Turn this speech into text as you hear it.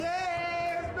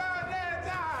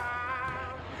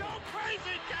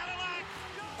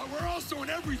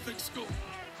everything school.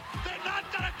 They're not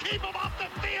going to keep him off the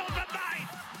field tonight.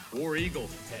 War Eagle.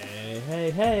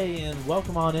 Hey, and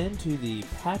welcome on into the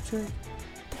Patrick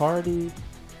Party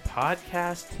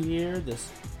podcast here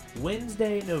this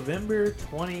Wednesday, November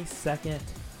 22nd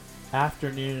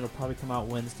afternoon. It'll probably come out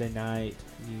Wednesday night.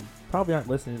 You probably aren't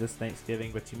listening to this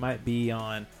Thanksgiving, but you might be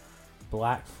on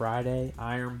Black Friday,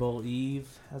 Iron Bowl Eve,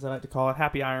 as I like to call it.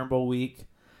 Happy Iron Bowl week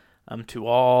to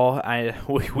all.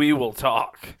 We will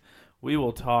talk. We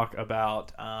will talk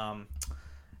about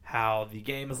how the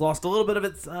game has lost a little bit of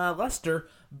its luster,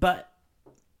 but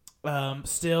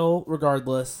still,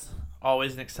 regardless,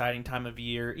 always an exciting time of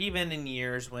year, even in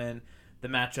years when the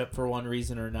matchup for one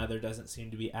reason or another doesn't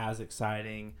seem to be as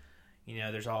exciting. You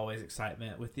know, there's always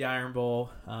excitement with the Iron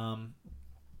Bowl.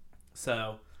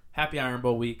 So, happy Iron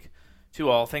Bowl week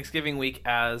to all. Thanksgiving week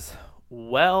as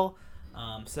well.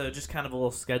 So, just kind of a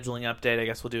little scheduling update. I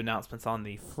guess we'll do announcements on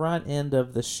the front end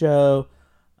of the show.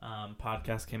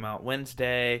 Podcast came out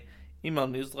Wednesday. Email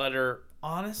newsletter,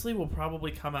 honestly, will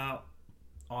probably come out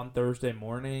on Thursday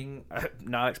morning. I'm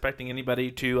not expecting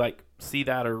anybody to see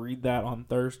that or read that on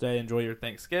Thursday. Enjoy your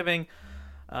Thanksgiving.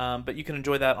 But you can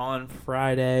enjoy that on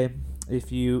Friday.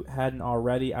 If you hadn't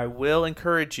already, I will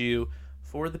encourage you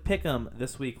for the pick'em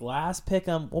this week. Last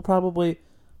pick'em, we'll probably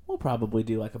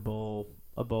do like a bowl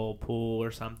pool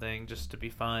or something just to be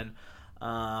fun.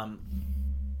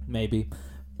 Maybe.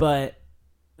 But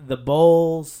the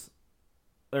bowls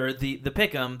or the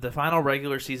pick'em, the final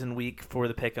regular season week for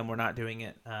the pick'em, we're not doing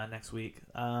it next week.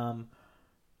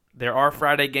 There are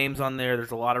Friday games on there.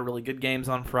 There's a lot of really good games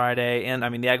on Friday, and I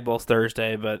mean the Egg Bowl's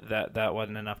Thursday, but that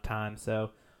wasn't enough time.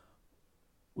 So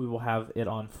we will have it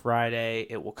on Friday.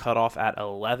 It will cut off at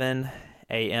 11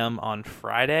 a.m. on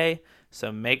Friday. So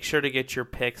make sure to get your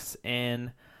picks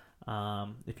in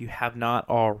if you have not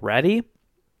already.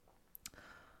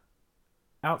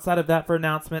 Outside of that, for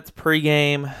announcements,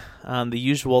 pregame, the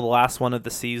usual, the last one of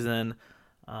the season,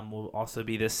 will also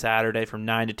be this Saturday from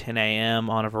 9 to 10 a.m.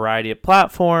 on a variety of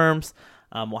platforms.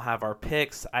 We'll have our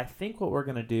picks. I think what we're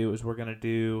going to do is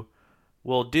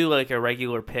we'll do like a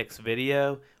regular picks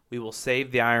video. We will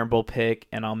save the Iron Bowl pick,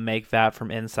 and I'll make that from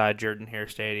inside Jordan-Hare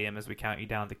Stadium as we count you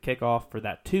down to kickoff for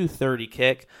that 2:30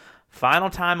 kick. Final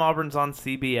time Auburn's on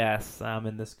CBS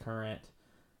in this current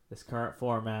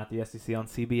format, the SEC on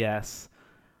CBS.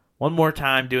 One more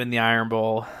time doing the Iron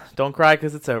Bowl. Don't cry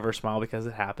because it's over. Smile because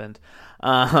it happened.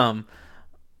 Outside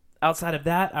of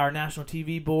that, our national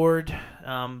TV board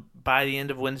by the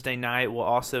end of Wednesday night will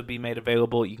also be made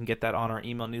available. You can get that on our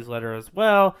email newsletter as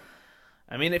well.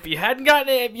 I mean, if you hadn't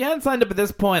signed up at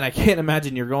this point, I can't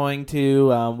imagine you're going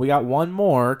to. We got one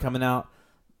more coming out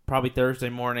probably Thursday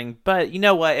morning. But you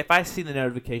know what? If I see the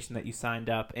notification that you signed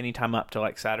up anytime up to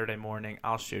like Saturday morning,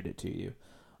 I'll shoot it to you.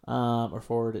 Or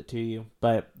forward it to you.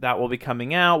 But that will be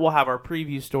coming out. We'll have our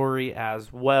preview story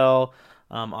as well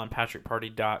on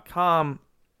patrickparty.com.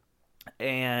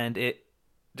 And it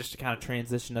just to kind of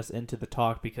transition us into the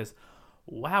talk because,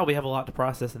 wow, we have a lot to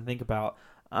process and think about.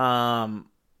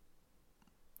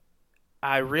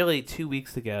 I really, 2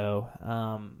 weeks ago,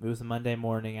 it was a Monday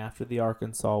morning after the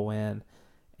Arkansas win,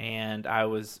 and I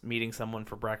was meeting someone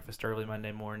for breakfast early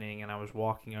Monday morning, and I was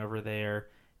walking over there,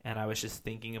 and I was just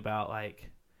thinking about, I'm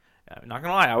not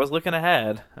going to lie, I was looking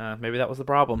ahead. Maybe that was the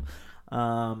problem.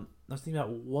 I was thinking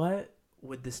about what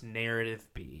would this narrative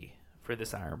be for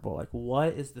this Iron Bowl?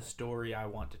 What is the story I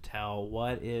want to tell?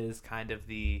 What is kind of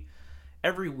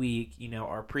every week,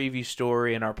 our preview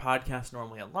story and our podcast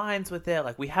normally aligns with it.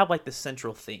 We have the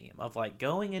central theme of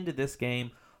going into this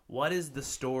game. What is the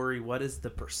story? What is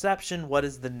the perception? What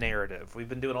is the narrative? We've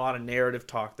been doing a lot of narrative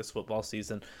talk this football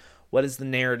season. What is the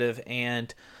narrative?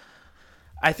 And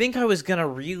I think I was going to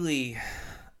really,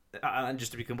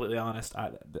 just to be completely honest,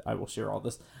 I will share all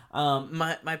this.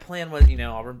 My plan was,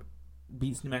 Auburn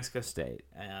beats New Mexico State.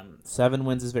 7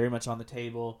 wins is very much on the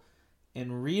table.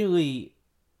 And really,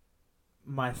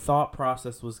 my thought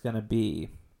process was going to be,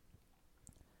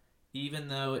 even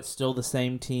though it's still the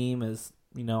same team as,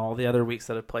 all the other weeks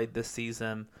that have played this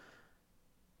season,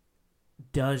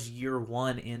 does year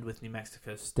one end with New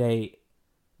Mexico State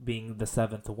being the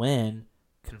 7th win,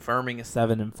 confirming a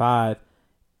 7-5,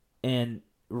 and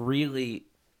really,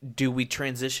 do we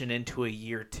transition into a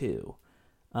year two?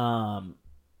 And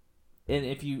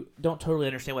if you don't totally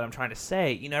understand what I'm trying to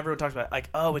say, everyone talks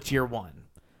about it's year one.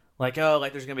 There's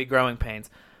going to be growing pains.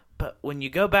 But when you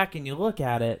go back and you look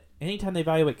at it, anytime they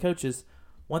evaluate coaches,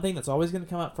 one thing that's always going to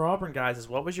come up for Auburn guys is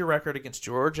what was your record against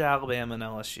Georgia, Alabama, and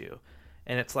LSU?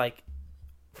 And it's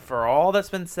for all that's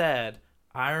been said,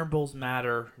 Iron Bowls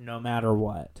matter no matter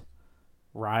what,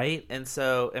 right? And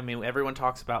so, everyone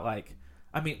talks about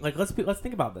I mean, like let's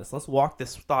think about this. Let's walk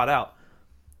this thought out.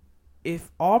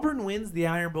 If Auburn wins the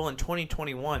Iron Bowl in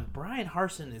 2021, Brian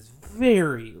Harsin is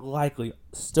very likely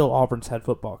still Auburn's head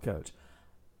football coach.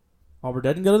 Auburn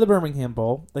doesn't go to the Birmingham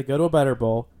Bowl. They go to a better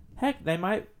bowl. Heck, they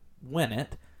might win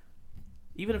it.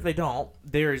 Even if they don't,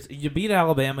 you beat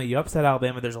Alabama, you upset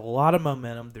Alabama, there's a lot of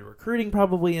momentum. The recruiting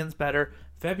probably ends better.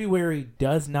 February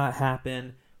does not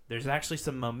happen. There's actually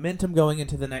some momentum going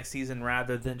into the next season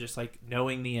rather than just like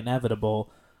knowing the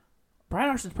inevitable.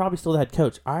 Brian Harsin's probably still the head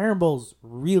coach. Iron Bowls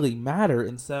really matter,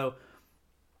 and so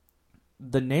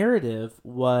the narrative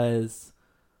was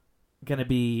going to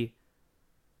be,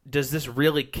 does this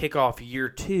really kick off year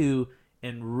 2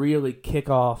 and really kick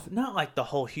off, not like the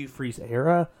whole Hugh Freeze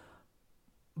era,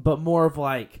 but more of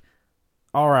like,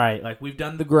 all right, like we've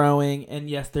done the growing, and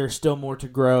yes, there's still more to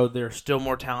grow. There's still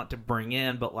more talent to bring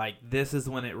in, but like this is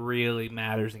when it really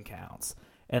matters and counts.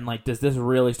 And like, does this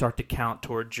really start to count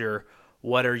towards your,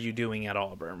 what are you doing at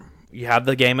Auburn? You have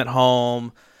the game at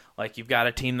home. Like you've got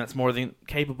a team that's more than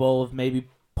capable of maybe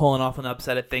pulling off an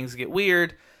upset if things get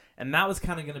weird. And that was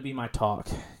kind of going to be my talk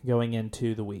going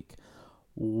into the week.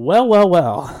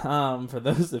 Well. For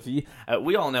those of you,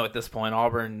 we all know at this point,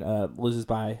 Auburn loses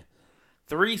by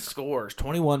 3 scores,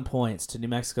 21 points to New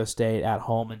Mexico State at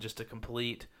home, in just a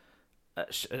complete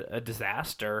a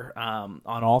disaster on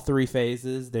all 3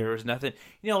 phases. There was nothing.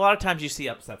 A lot of times you see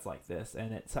upsets like this,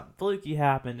 and it's something fluky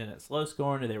happened, and it's low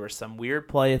scoring, or there was some weird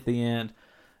play at the end.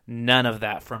 None of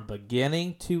that. From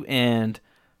beginning to end,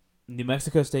 New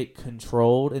Mexico State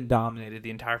controlled and dominated the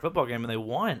entire football game, and they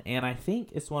won. And I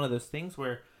think it's one of those things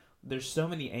where there's so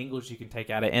many angles you can take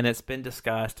at it, and it's been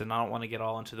discussed, and I don't want to get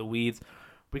all into the weeds,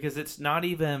 because it's not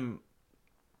even,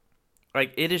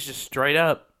 like, it is just straight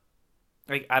up,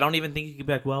 like, I don't even think you could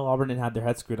be like, well, Auburn didn't have their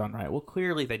head screwed on right. Well,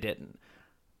 clearly they didn't.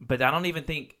 But I don't even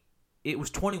think it was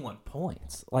 21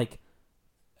 points. Like,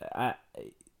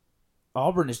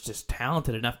 Auburn is just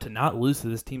talented enough to not lose to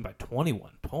this team by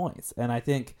 21 points. And I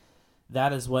think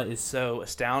that is what is so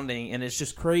astounding. And it's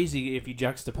just crazy if you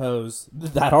juxtapose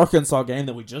that Arkansas game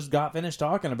that we just got finished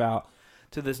talking about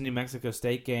to this New Mexico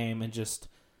State game, and just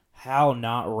how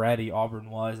not ready Auburn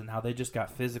was, and how they just got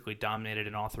physically dominated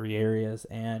in all 3 areas.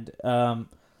 And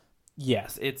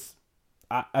yes, it's.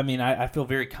 I mean, I feel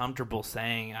very comfortable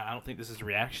saying I don't think this is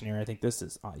reactionary. I think this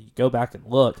is. You go back and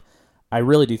look. I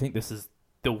really do think this is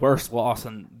the worst loss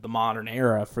in the modern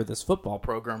era for this football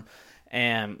program,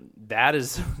 and that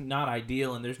is not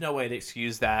ideal. And there's no way to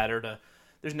excuse that, or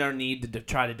there's no need to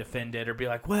try to defend it or be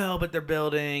like, well, but they're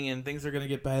building and things are going to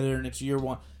get better and it's year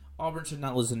 1. Auburn should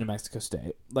not lose to New Mexico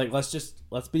State. Like,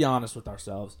 let's be honest with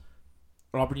ourselves.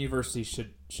 Auburn University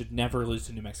should never lose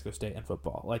to New Mexico State in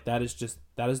football. Like, that is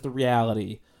the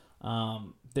reality.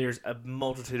 There's a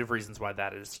multitude of reasons why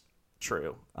that is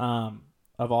true.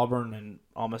 Of Auburn and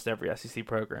almost every SEC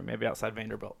program, maybe outside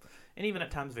Vanderbilt, and even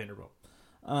at times Vanderbilt.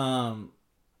 And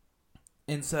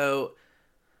so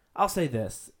I'll say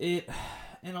this: in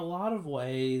a lot of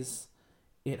ways,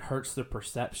 it hurts the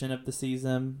perception of the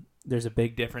season. There's a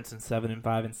big difference in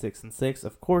 7-5 and 6-6.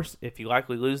 Of course, if you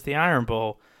likely lose the Iron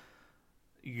Bowl,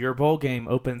 your bowl game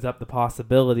opens up the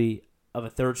possibility of a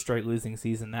 3rd straight losing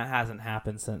season. That hasn't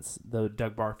happened since the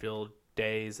Doug Barfield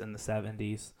days in the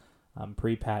 70s,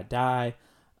 pre-Pat Dye,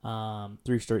 3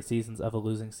 straight seasons of a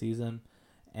losing season,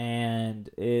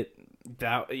 and it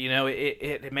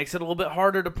makes it a little bit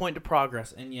harder to point to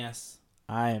progress. And yes,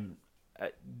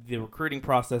 the recruiting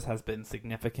process has been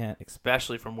significant,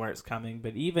 especially from where it's coming,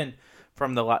 but even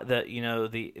from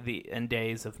the end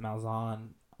days of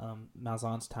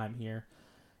Malzahn's time here.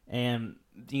 And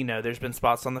there's been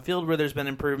spots on the field where there's been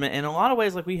improvement. In a lot of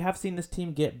ways, like, we have seen this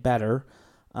team get better.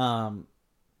 But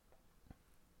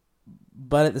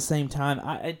at the same time,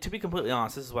 to be completely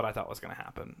honest, this is what I thought was going to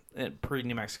happen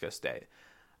pre-New Mexico State.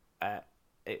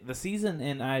 The season,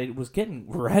 and I was getting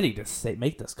ready to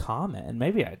make this comment, and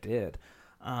maybe I did.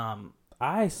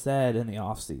 I said in the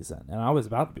offseason, and I was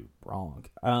about to be wrong,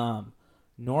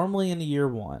 normally in the year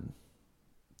 1,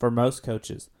 for most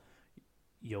coaches,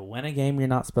 you'll win a game you're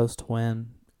not supposed to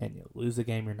win, and you'll lose a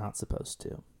game you're not supposed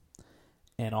to.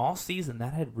 And all season,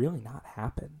 that had really not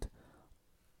happened.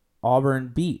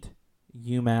 Auburn beat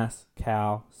UMass,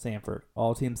 Cal, Samford,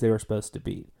 all teams they were supposed to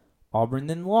beat. Auburn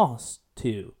then lost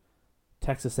to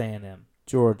Texas A&M,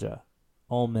 Georgia,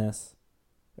 Ole Miss,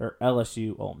 or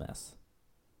LSU, Ole Miss.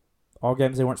 All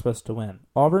games they weren't supposed to win.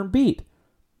 Auburn beat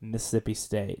Mississippi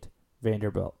State,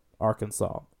 Vanderbilt,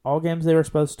 Arkansas. All games they were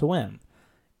supposed to win.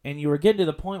 And you were getting to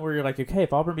the point where you're like, okay,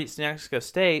 if Auburn beats New Mexico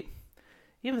State,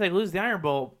 even if they lose the Iron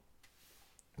Bowl,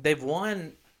 they've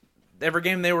won every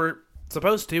game they were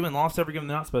supposed to and lost every game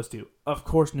they're not supposed to. Of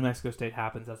course, New Mexico State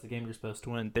happens. That's the game you're supposed to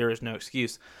win. There is no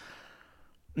excuse.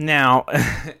 Now,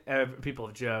 people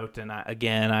have joked, and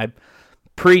I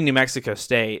pre-New Mexico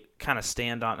State kind of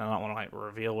stand on, and I don't want to like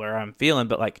reveal where I'm feeling,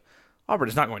 but like Auburn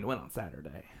is not going to win on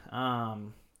Saturday.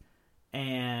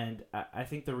 And I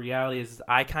think the reality is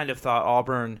I kind of thought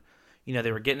Auburn,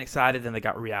 they were getting excited, then they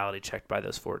got reality checked by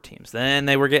those 4 teams. Then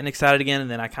they were getting excited again, and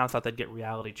then I kind of thought they'd get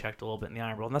reality checked a little bit in the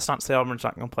Iron Bowl. And that's not to say Auburn's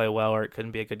not going to play well or it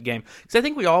couldn't be a good game. Because I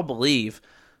think we all believe,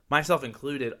 myself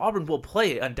included, Auburn will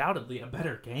play undoubtedly a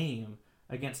better game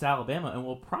against Alabama and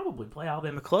will probably play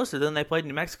Alabama closer than they played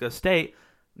New Mexico State,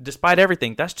 despite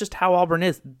everything. That's just how Auburn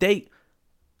is. They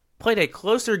played a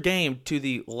closer game to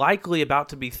the likely about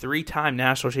to be 3-time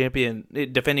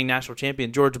defending national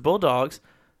champion Georgia Bulldogs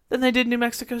than they did New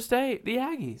Mexico State, the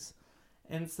Aggies.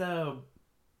 And so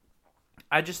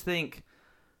I just think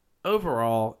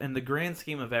overall, in the grand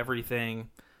scheme of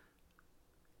everything,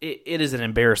 it is an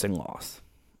embarrassing loss.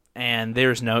 And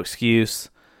there's no excuse.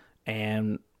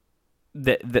 And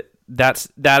that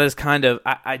is kind of,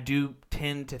 I do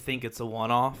tend to think it's a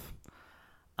one-off.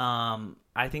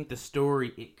 I think the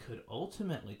story it could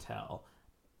ultimately tell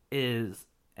is,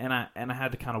 and I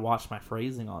had to kind of watch my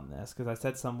phrasing on this, because I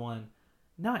said someone,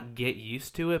 not get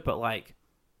used to it, but like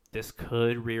this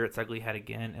could rear its ugly head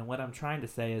again. And what I'm trying to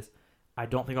say is I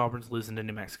don't think Auburn's losing to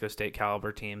New Mexico State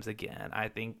caliber teams again. I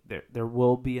think there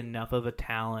will be enough of a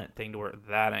talent thing to where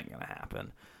that ain't going to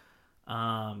happen.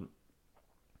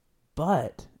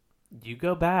 But you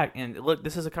go back and look,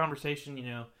 this is a conversation,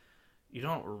 you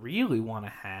don't really want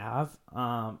to have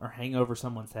or hang over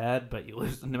someone's head, but you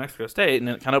lose to New Mexico State and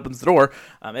it kind of opens the door.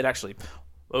 It actually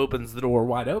opens the door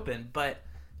wide open, but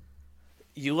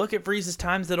you look at Freeze's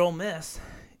times at Ole Miss.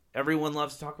 Everyone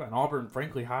loves to talk about it. Auburn,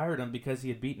 frankly, hired him because he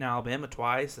had beaten Alabama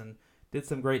twice and did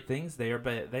some great things there,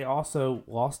 but they also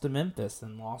lost to Memphis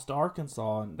and lost to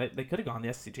Arkansas, and they could have gone to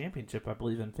the SEC Championship, I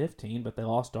believe, in 2015, but they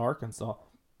lost to Arkansas.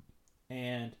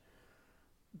 And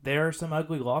there are some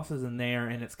ugly losses in there,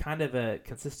 and it's kind of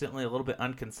consistently a little bit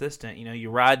inconsistent. You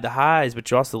ride the highs, but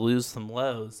you also lose some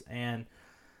lows. And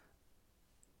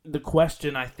the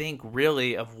question, I think,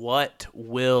 really of what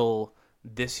will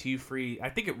this Hugh Freeze, I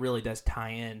think it really does tie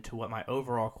in to what my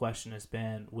overall question has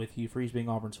been with Hugh Freeze being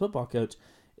Auburn's football coach,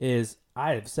 is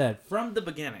I have said from the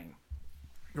beginning,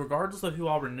 regardless of who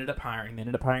Auburn ended up hiring, they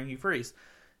ended up hiring Hugh Freeze,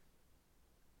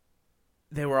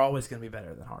 they were always going to be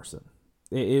better than Harsin.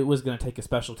 It was going to take a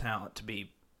special talent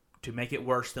to make it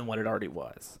worse than what it already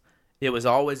was. It was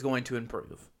always going to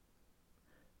improve.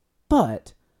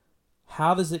 But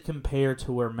how does it compare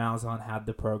to where Malzahn had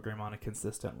the program on a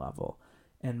consistent level?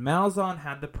 And Malzahn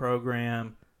had the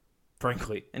program,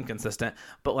 frankly, inconsistent,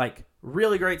 but like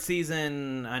really great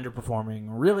season, underperforming,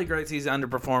 really great season,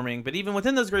 underperforming. But even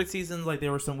within those great seasons, like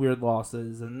there were some weird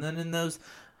losses. And then in those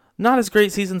not as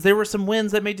great seasons, there were some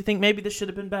wins that made you think maybe this should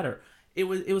have been better. It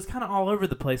was kind of all over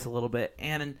the place a little bit.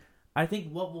 And I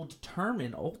think what will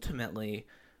determine ultimately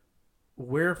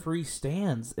where Freeze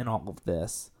stands in all of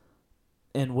this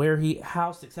and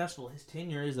how successful his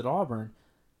tenure is at Auburn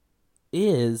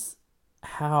is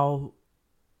how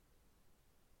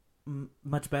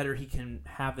much better he can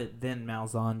have it than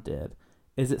Malzahn did.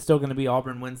 Is it still going to be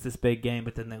Auburn wins this big game,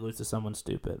 but then they lose to someone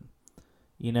stupid?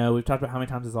 We've talked about how many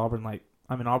times has Auburn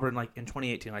in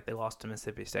 2018, like they lost to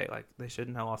Mississippi State. Like they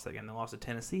shouldn't have lost that game. They lost to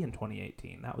Tennessee in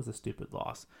 2018. That was a stupid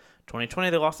loss.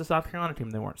 2020, they lost to South Carolina team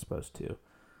they weren't supposed to.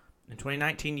 In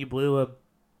 2019, you blew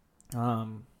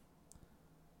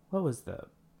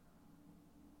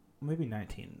maybe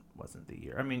 19 wasn't the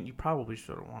year. I mean, you probably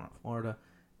should have won at Florida.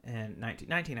 And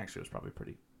 19 actually was probably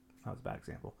that was a bad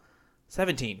example.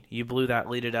 17, you blew that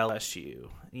lead at LSU.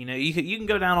 You can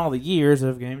go down all the years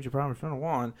of games you probably should have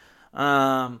won.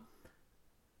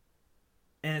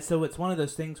 And so it's one of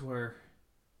those things where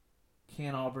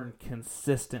can Auburn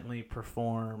consistently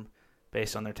perform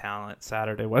based on their talent?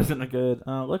 Saturday wasn't a good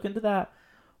look into that.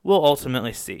 We'll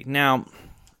ultimately see. Now,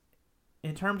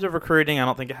 in terms of recruiting, I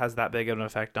don't think it has that big of an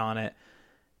effect on it.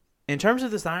 In terms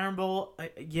of this Iron Bowl,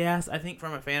 yes, I think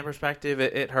from a fan perspective,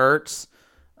 it hurts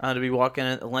to be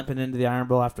limping into the Iron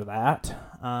Bowl after that.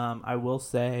 I will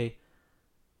say,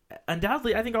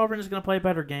 undoubtedly, I think Auburn is going to play a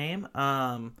better game.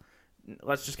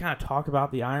 Let's just kind of talk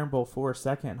about the Iron Bowl for a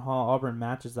second and how Auburn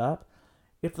matches up.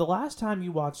 If the last time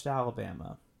you watched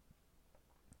Alabama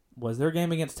was their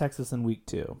game against Texas in Week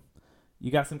 2,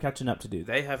 you got some catching up to do.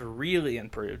 They have really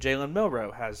improved. Jalen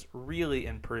Milroe has really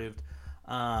improved.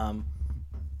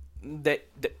 They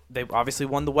obviously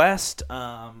won the West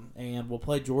and will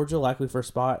play Georgia likely for a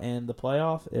spot in the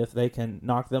playoff if they can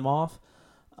knock them off.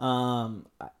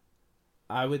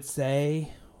 I would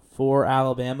say for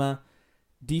Alabama,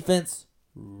 Defense,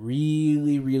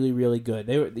 really, really, really good.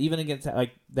 They were even against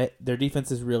their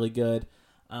defense is really good.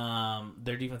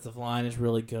 Their defensive line is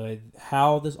really good.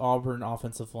 How this Auburn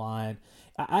offensive line,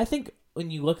 I think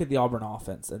when you look at the Auburn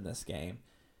offense in this game,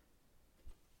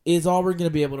 is Auburn going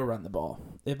to be able to run the ball?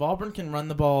 If Auburn can run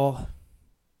the ball,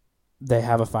 they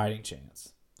have a fighting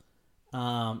chance.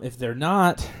 If they're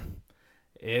not,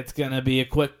 it's going to be a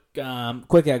quick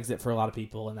exit for a lot of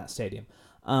people in that stadium.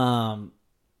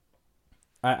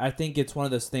 I think it's one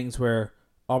of those things where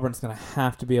Auburn's going to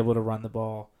have to be able to run the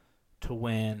ball to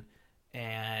win,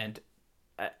 and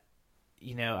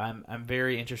I'm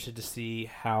very interested to see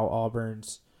how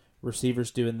Auburn's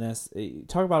receivers do in this.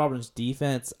 Talk about Auburn's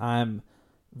defense. I'm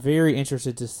very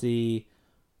interested to see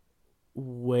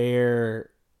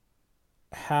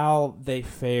how they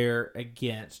fare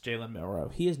against Jalen Milroe.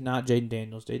 He is not Jaden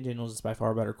Daniels. Jaden Daniels is by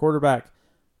far a better quarterback,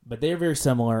 but they're very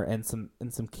similar in some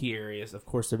key areas. Of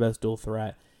course, they're both dual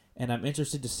threat, and I'm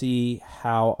interested to see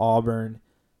how Auburn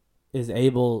is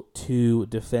able to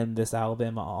defend this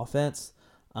Alabama offense.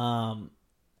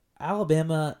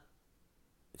 Alabama,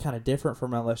 kind of different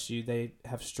from LSU. They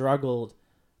have struggled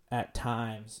at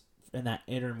times in that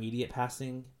intermediate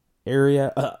passing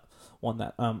area. One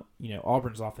that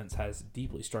Auburn's offense has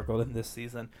deeply struggled in this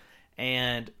season,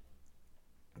 but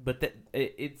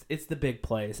it's the big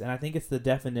plays, and I think it's the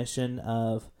definition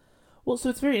of. Well, so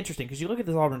it's very interesting because you look at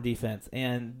this Auburn defense,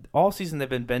 and all season they've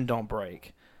been bend don't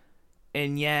break,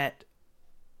 and yet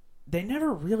they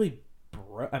never really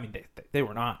broke. I mean, they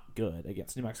were not good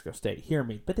against New Mexico State. Hear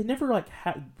me, but they never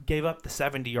gave up the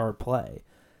 70-yard play.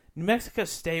 New Mexico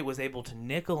State was able to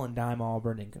nickel and dime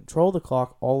Auburn and control the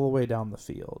clock all the way down the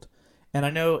field. And I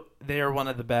know they are one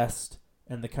of the best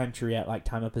in the country at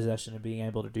time of possession and being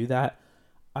able to do that.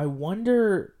 I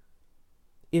wonder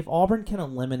if Auburn can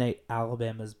eliminate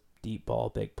Alabama's deep ball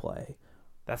big play.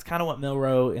 That's kind of what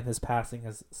Milroe in his passing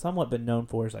has somewhat been known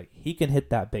for, is he can hit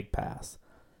that big pass.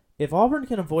 If Auburn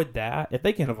can avoid that, if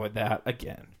they can avoid that,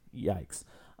 again, yikes.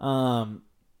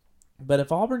 But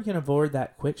if Auburn can avoid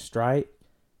that quick strike,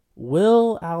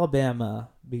 will Alabama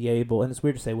be able, and it's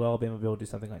weird to say, will Alabama be able to do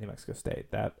something like New Mexico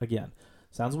State? That, again,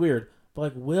 sounds weird.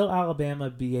 But, will Alabama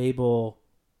be able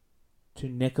to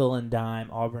nickel and dime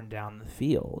Auburn down the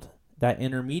field? That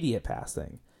intermediate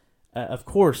passing. Of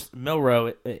course,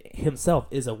 Milroe himself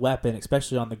is a weapon,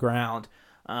 especially on the ground.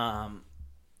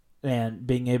 And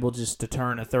being able just to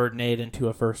turn a 3rd and 8 into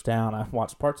a first down. I've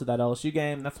watched parts of that LSU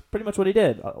game. That's pretty much what he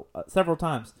did several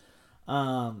times.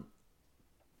 So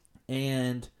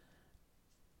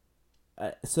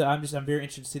I'm very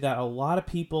interested to see that. A lot of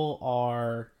people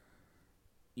are,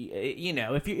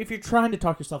 if you're trying to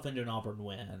talk yourself into an Auburn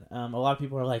win, a lot of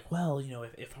people are like, well,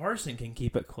 if Harsin can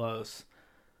keep it close,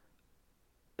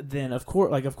 then of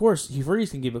course Hugh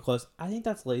Freeze can keep it close. I think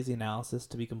that's lazy analysis,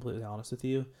 to be completely honest with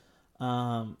you.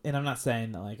 And I'm not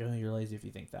saying that you're lazy if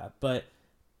you think that, but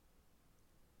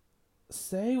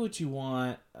say what you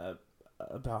want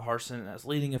about Harsin as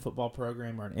leading a football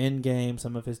program or an end game.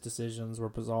 Some of his decisions were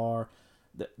bizarre.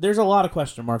 There's a lot of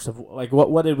question marks of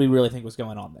what did we really think was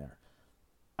going on there.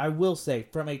 I will say,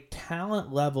 from a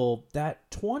talent level, that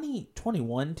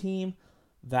 2021 team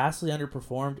vastly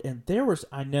underperformed, and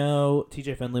I know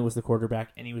TJ Finley was the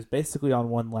quarterback, and he was basically on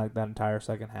one leg that entire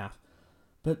second half.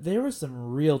 But there was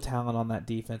some real talent on that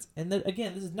defense. And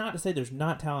again, this is not to say there's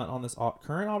not talent on this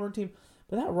current Auburn team,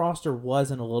 but that roster was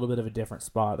in a little bit of a different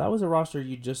spot. That was a roster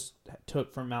you just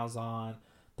took from Malzahn.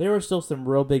 There were still some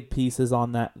real big pieces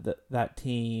on that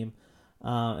team,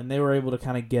 and they were able to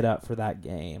kind of get up for that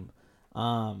game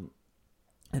and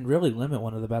really limit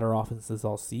one of the better offenses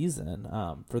all season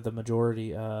for the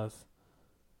majority of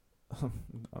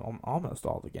almost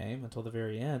all the game until the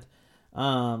very end.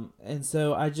 And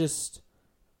so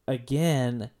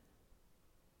again,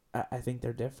 I think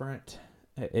they're different.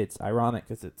 It's ironic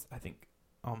because it's, I think,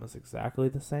 almost exactly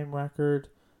the same record.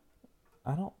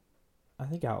 I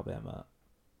think Alabama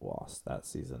lost that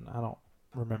season. I don't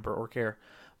remember or care.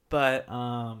 But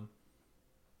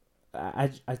I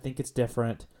think it's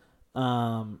different.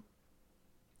 I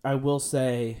will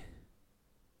say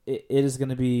it is going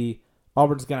to be,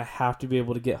 Auburn's going to have to be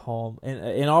able to get home. And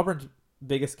in Auburn's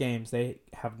biggest games, they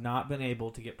have not been able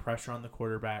to get pressure on the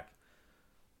quarterback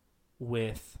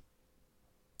with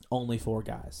only 4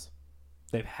 guys.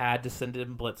 They've had to send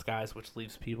in blitz guys, which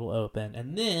leaves people open.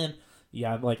 And then you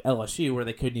have LSU, where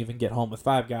they couldn't even get home with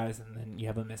 5 guys, and then you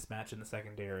have a mismatch in the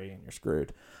secondary, and you're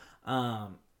screwed.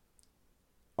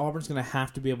 Auburn's going to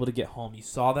have to be able to get home. You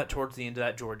saw that towards the end of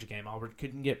that Georgia game. Auburn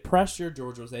couldn't get pressure.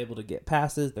 Georgia was able to get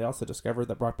passes. They also discovered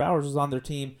that Brock Bowers was on their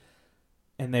team,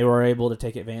 and they were able to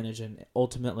take advantage and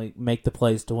ultimately make the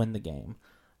plays to win the game.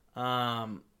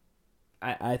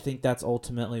 I think that's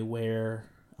ultimately where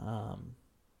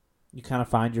you kind of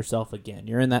find yourself again.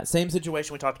 You're in that same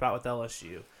situation we talked about with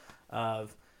LSU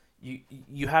of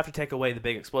you have to take away the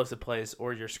big explosive plays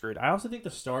or you're screwed. I also think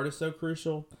the start is so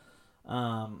crucial.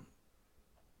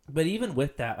 But even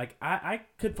with that, like I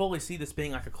could fully see this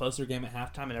being like a closer game at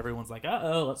halftime, and everyone's like,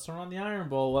 "Uh-oh, let's turn on the Iron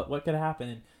Bowl. What could happen?"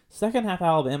 And second half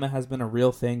Alabama has been a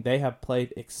real thing. They have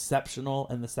played exceptional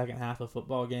in the second half of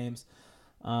football games,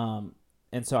 and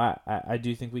so I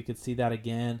do think we could see that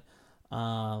again.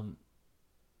 But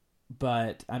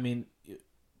I mean,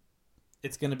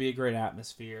 it's going to be a great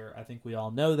atmosphere. I think we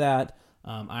all know that.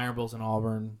 Iron Bowls in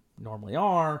Auburn normally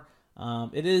are.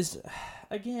 It is,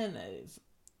 again.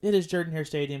 It is Jordan-Hare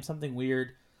Stadium. Something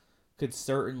weird could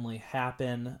certainly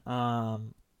happen.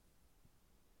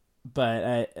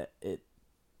 But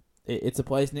it's a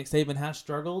place Nick Saban has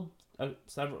struggled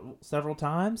several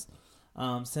times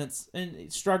since, and he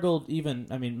struggled even,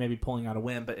 I mean, maybe pulling out a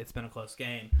win, but it's been a close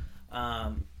game.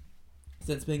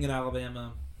 Since being in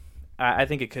Alabama, I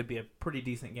think it could be a pretty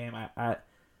decent game. I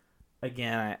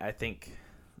think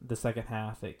the second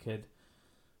half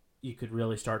you could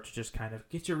really start to just kind of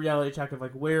get your reality check of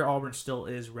like where Auburn still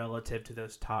is relative to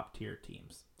those top tier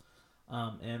teams,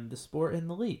 and the sport in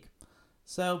the league.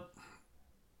 So,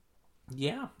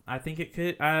 yeah, I think it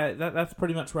could. That's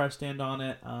pretty much where I stand on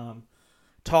it.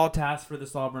 Tall task for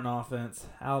this Auburn offense.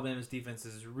 Alabama's defense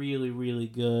is really, really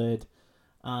good,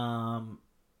 and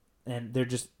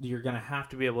you're going to have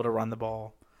to be able to run the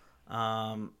ball.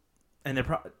 And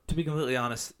to be completely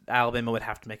honest, Alabama would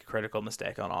have to make a critical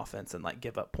mistake on offense and like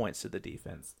give up points to the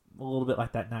defense. A little bit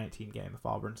like that 19 game if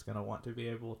Auburn's going to want to be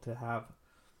able to have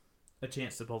a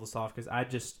chance to pull this off. Because I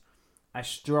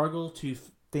struggle to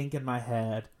think in my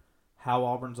head how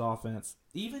Auburn's offense,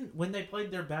 even when they played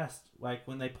their best, like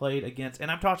when they played against, and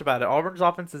I've talked about it, Auburn's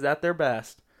offense is at their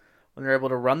best when they're able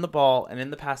to run the ball, and in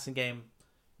the passing game,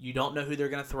 you don't know who they're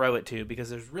going to throw it to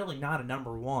because there's really not a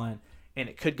number one, and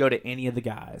it could go to any of the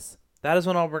guys. That is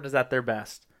when Auburn is at their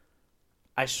best.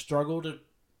 I struggle to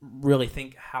really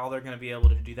think how they're going to be able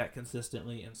to do that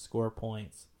consistently and score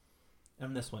points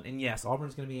in this one. And yes,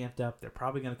 Auburn's going to be amped up. They're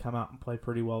probably going to come out and play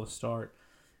pretty well to start.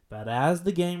 But as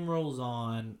the game rolls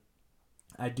on,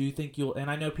 I do think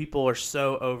and I know people are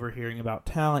so overhearing about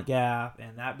talent gap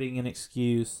and that being an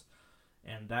excuse,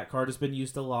 and that card has been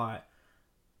used a lot.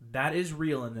 That is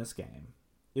real in this game.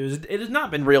 It has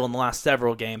not been real in the last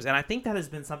several games, and I think that has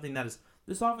been something that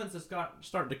this offense has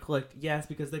started to click, yes,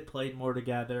 because they played more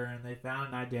together and they found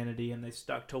an identity and they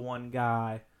stuck to one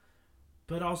guy.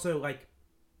 But also, like,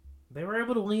 they were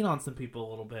able to lean on some people a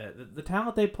little bit. The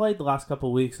talent they played the last couple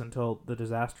of weeks until the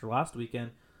disaster last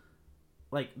weekend,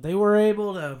 like, they were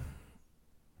able to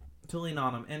lean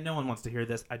on them. And no one wants to hear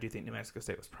this. I do think New Mexico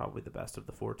State was probably the best of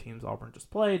the four teams Auburn just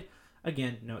played.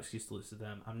 Again, no excuse to lose to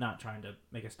them. I'm not trying to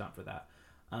make a stunt for that.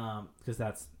 Because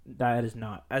that is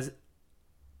not as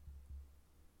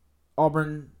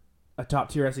Auburn, a top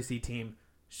tier SEC team,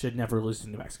 should never lose to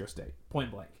New Mexico State.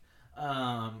 Point blank.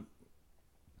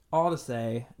 All to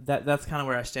say that's kind of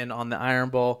where I stand on the Iron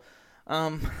Bowl.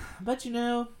 But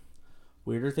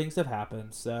weirder things have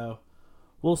happened, so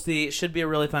we'll see. It should be a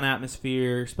really fun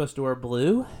atmosphere. You're supposed to wear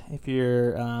blue if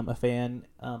you're a fan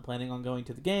planning on going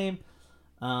to the game.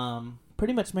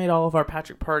 Pretty much made all of our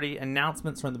Patrick Party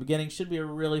announcements from the beginning. Should be a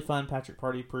really fun Patrick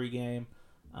Party pregame.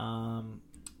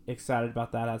 Excited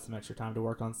about that. Had some extra time to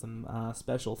work on some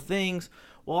special things.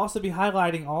 We'll also be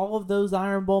highlighting all of those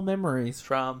Iron Bowl memories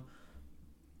from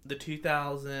the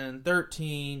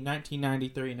 2013,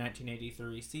 1993,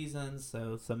 1983 seasons.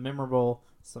 So some memorable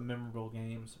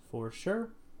games for sure.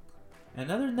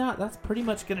 And other than that, that's pretty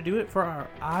much going to do it for our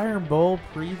Iron Bowl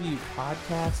preview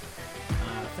podcast.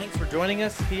 Thanks for joining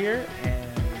us here,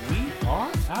 and we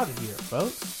are out of here,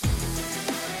 folks.